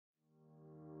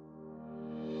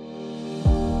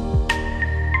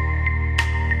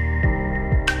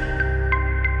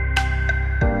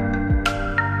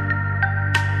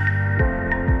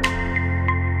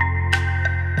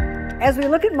As we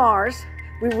look at Mars,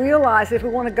 we realize if we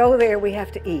want to go there, we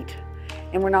have to eat.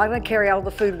 And we're not going to carry all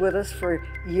the food with us for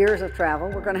years of travel.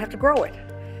 We're going to have to grow it.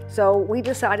 So we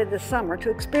decided this summer to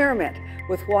experiment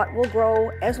with what will grow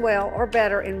as well or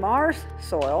better in Mars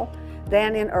soil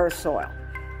than in Earth soil.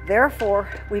 Therefore,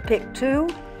 we picked two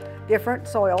different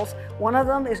soils. One of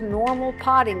them is normal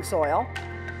potting soil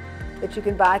that you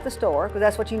can buy at the store, because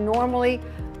that's what you normally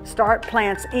start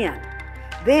plants in.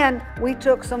 Then we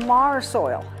took some Mars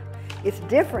soil. It's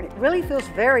different. It really feels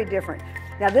very different.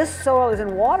 Now this soil is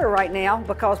in water right now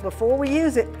because before we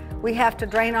use it, we have to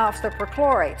drain off the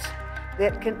perchlorates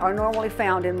that are normally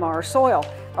found in Mars soil,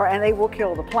 and they will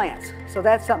kill the plants. So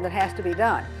that's something that has to be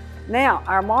done. Now,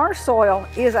 our Mars soil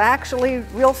is actually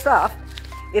real stuff.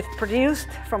 It's produced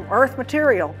from Earth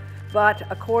material, but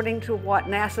according to what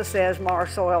NASA says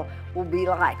Mars soil will be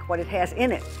like, what it has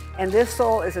in it. And this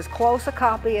soil is as close a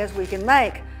copy as we can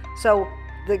make. So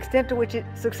the extent to which it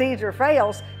succeeds or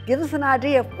fails gives us an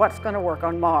idea of what's going to work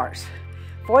on Mars.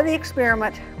 For the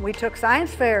experiment, we took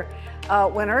science fair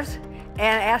winners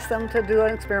and asked them to do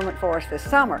an experiment for us this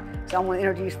summer. So I'm going to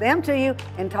introduce them to you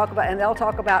and they'll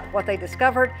talk about what they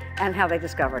discovered and how they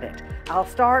discovered it. I'll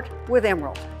start with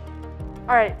Emerald.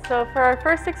 All right, so for our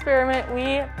first experiment,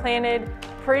 we planted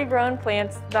pre-grown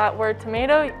plants that were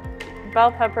tomato,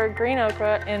 bell pepper, green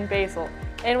okra, and basil.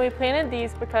 And we planted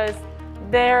these because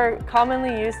they're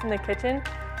commonly used in the kitchen.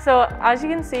 So as you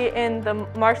can see in the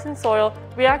Martian soil,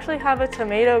 we actually have a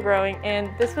tomato growing, and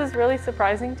this was really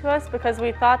surprising to us because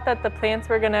we thought that the plants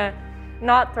were gonna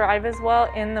not thrive as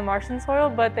well in the Martian soil,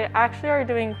 but they actually are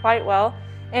doing quite well.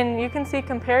 And you can see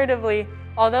comparatively,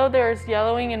 although there's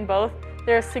yellowing in both,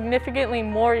 there's significantly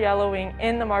more yellowing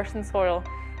in the Martian soil.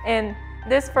 And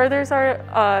this furthers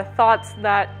our thoughts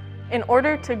that in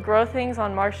order to grow things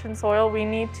on Martian soil, we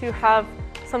need to have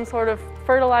some sort of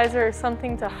fertilizer or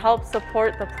something to help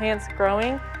support the plants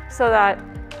growing, so that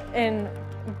in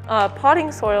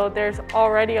potting soil there's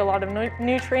already a lot of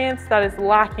nutrients that is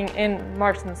lacking in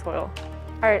Martian soil.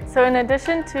 Alright, so in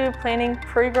addition to planting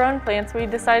pre-grown plants, we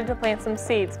decided to plant some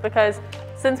seeds because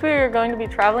since we are going to be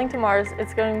traveling to Mars,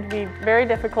 it's going to be very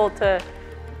difficult to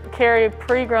carry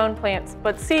pre-grown plants,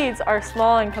 but seeds are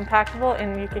small and compactable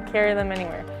and you can carry them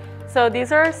anywhere. So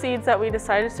these are our seeds that we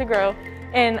decided to grow,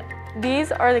 and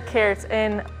these are the carrots,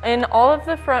 and in all of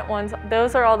the front ones,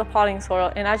 those are all the potting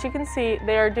soil, and as you can see,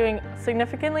 they are doing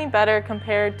significantly better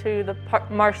compared to the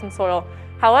Martian soil.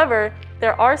 However,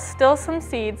 there are still some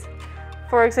seeds,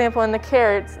 for example in the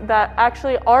carrots, that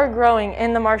actually are growing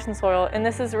in the Martian soil, and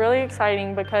this is really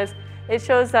exciting because it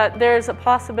shows that there's a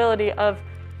possibility of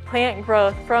plant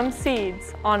growth from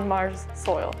seeds on Mars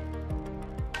soil.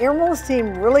 Emerald's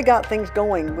team really got things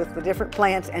going with the different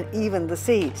plants and even the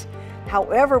seeds.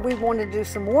 However, we wanted to do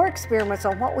some more experiments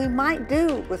on what we might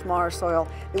do with Mars soil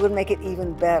that would make it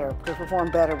even better, to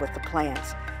perform better with the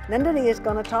plants. Nandini is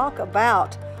going to talk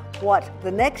about what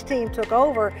the next team took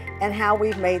over and how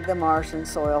we've made the Martian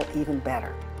soil even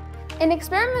better. In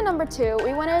experiment number 2,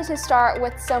 we wanted to start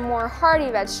with some more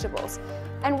hardy vegetables,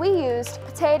 and we used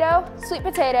potato, sweet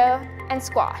potato, and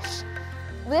squash.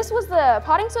 This was the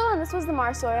potting soil and this was the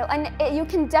Mars soil, and you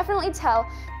can definitely tell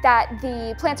that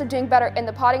the plants are doing better in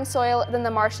the potting soil than the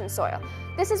Martian soil.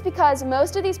 This is because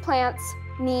most of these plants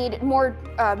need more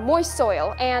moist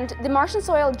soil, and the Martian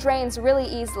soil drains really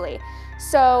easily,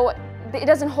 so it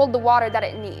doesn't hold the water that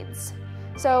it needs.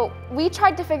 So we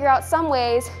tried to figure out some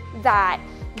ways that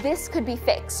this could be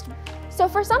fixed. So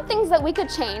for some things that we could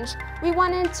change, we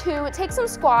wanted to take some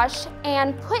squash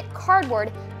and put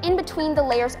cardboard in between the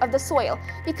layers of the soil,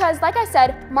 because like I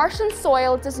said, Martian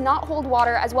soil does not hold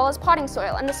water as well as potting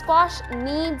soil, and the squash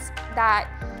needs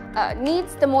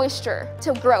the moisture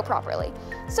to grow properly.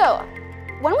 So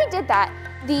when we did that,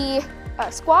 the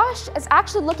squash is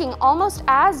actually looking almost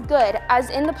as good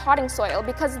as in the potting soil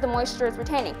because the moisture is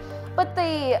retaining. But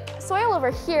the soil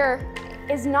over here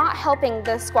is not helping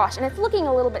the squash, and it's looking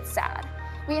a little bit sad.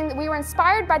 We were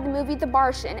inspired by the movie The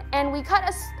Martian, and we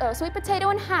cut a sweet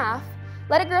potato in half,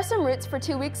 let it grow some roots for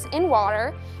 2 weeks in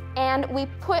water, and we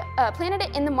planted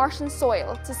it in the Martian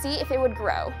soil to see if it would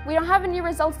grow. We don't have any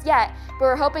results yet, but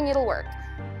we're hoping it'll work.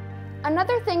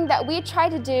 Another thing that we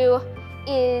tried to do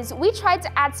is we tried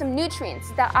to add some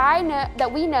nutrients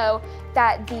that we know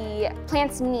that the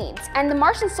plants needs, and the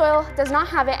Martian soil does not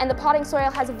have it, and the potting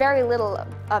soil has very little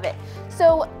of it.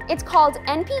 So it's called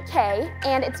NPK,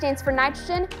 and it stands for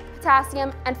nitrogen,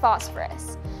 potassium, and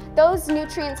phosphorus. Those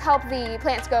nutrients help the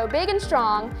plants go big and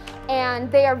strong,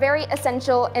 and they are very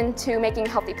essential into making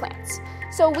healthy plants.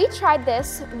 So we tried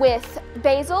this with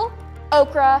basil,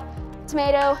 okra,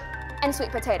 tomato, and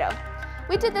sweet potato.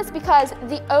 We did this because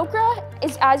the okra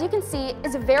is, as you can see,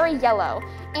 is very yellow.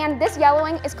 And this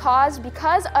yellowing is caused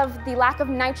because of the lack of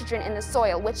nitrogen in the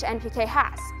soil, which NPK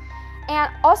has.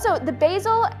 And also the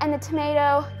basil and the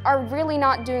tomato are really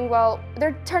not doing well.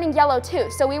 They're turning yellow too.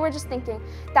 So we were just thinking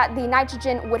that the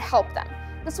nitrogen would help them.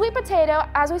 The sweet potato,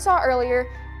 as we saw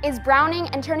earlier, is browning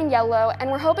and turning yellow,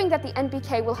 and we're hoping that the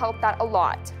NPK will help that a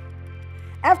lot.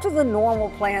 After the normal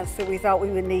plants that we thought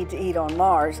we would need to eat on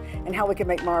Mars and how we could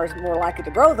make Mars more likely to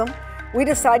grow them, we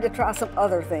decided to try some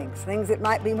other things that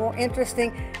might be more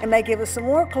interesting and may give us some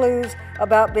more clues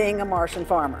about being a Martian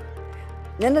farmer.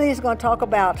 Linda's going to talk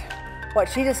about what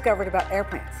she discovered about air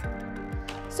plants.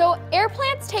 So air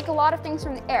plants take a lot of things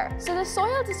from the air, so the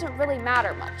soil doesn't really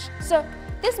matter much. So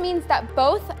this means that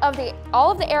all of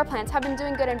the air plants have been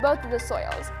doing good in both of the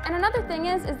soils. And another thing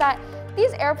is that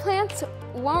these air plants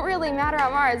won't really matter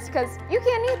on Mars because you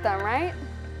can't eat them, right?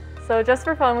 So just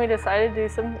for fun, we decided to do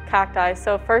some cacti.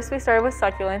 So first we started with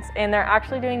succulents, and they're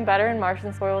actually doing better in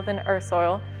Martian soil than Earth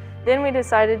soil. Then we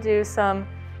decided to do some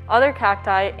other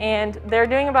cacti, and they're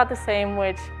doing about the same,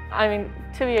 which, I mean,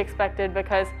 to be expected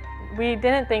because we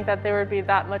didn't think that there would be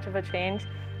that much of a change.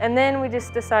 And then we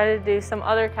just decided to do some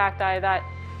other cacti that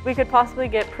we could possibly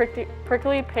get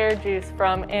prickly pear juice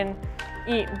from and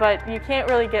eat, but you can't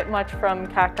really get much from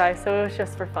cacti, so it was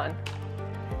just for fun.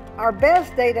 Our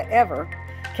best data ever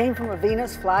came from a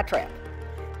Venus flytrap.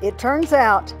 It turns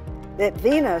out that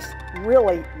Venus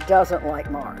really doesn't like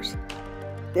Mars.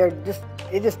 It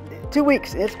just 2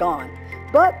 weeks, it's gone.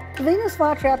 But the Venus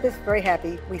flytrap is very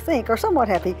happy, we think, or somewhat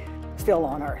happy, still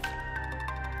on Earth.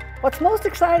 What's most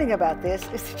exciting about this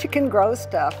is that you can grow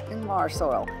stuff in Mars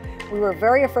soil. We were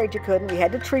very afraid you couldn't. We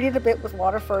had to treat it a bit with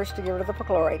water first to get rid of the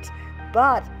perchlorates,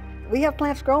 but we have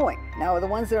plants growing. Now, the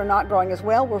ones that are not growing as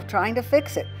well, we're trying to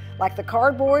fix it. Like the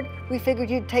cardboard, we figured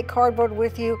you'd take cardboard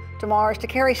with you to Mars to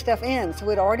carry stuff in, so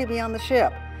it'd already be on the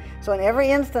ship. So in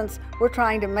every instance, we're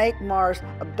trying to make Mars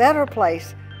a better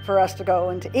place for us to go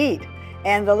and to eat.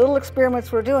 And the little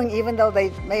experiments we're doing, even though they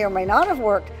may or may not have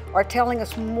worked, are telling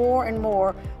us more and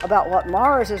more about what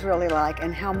Mars is really like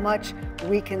and how much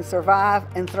we can survive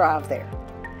and thrive there.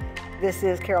 This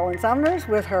is Carolyn Sumners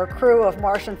with her crew of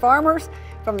Martian farmers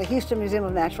from the Houston Museum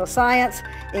of Natural Science,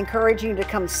 encouraging you to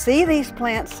come see these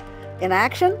plants in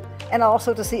action and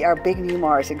also to see our big new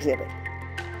Mars exhibit.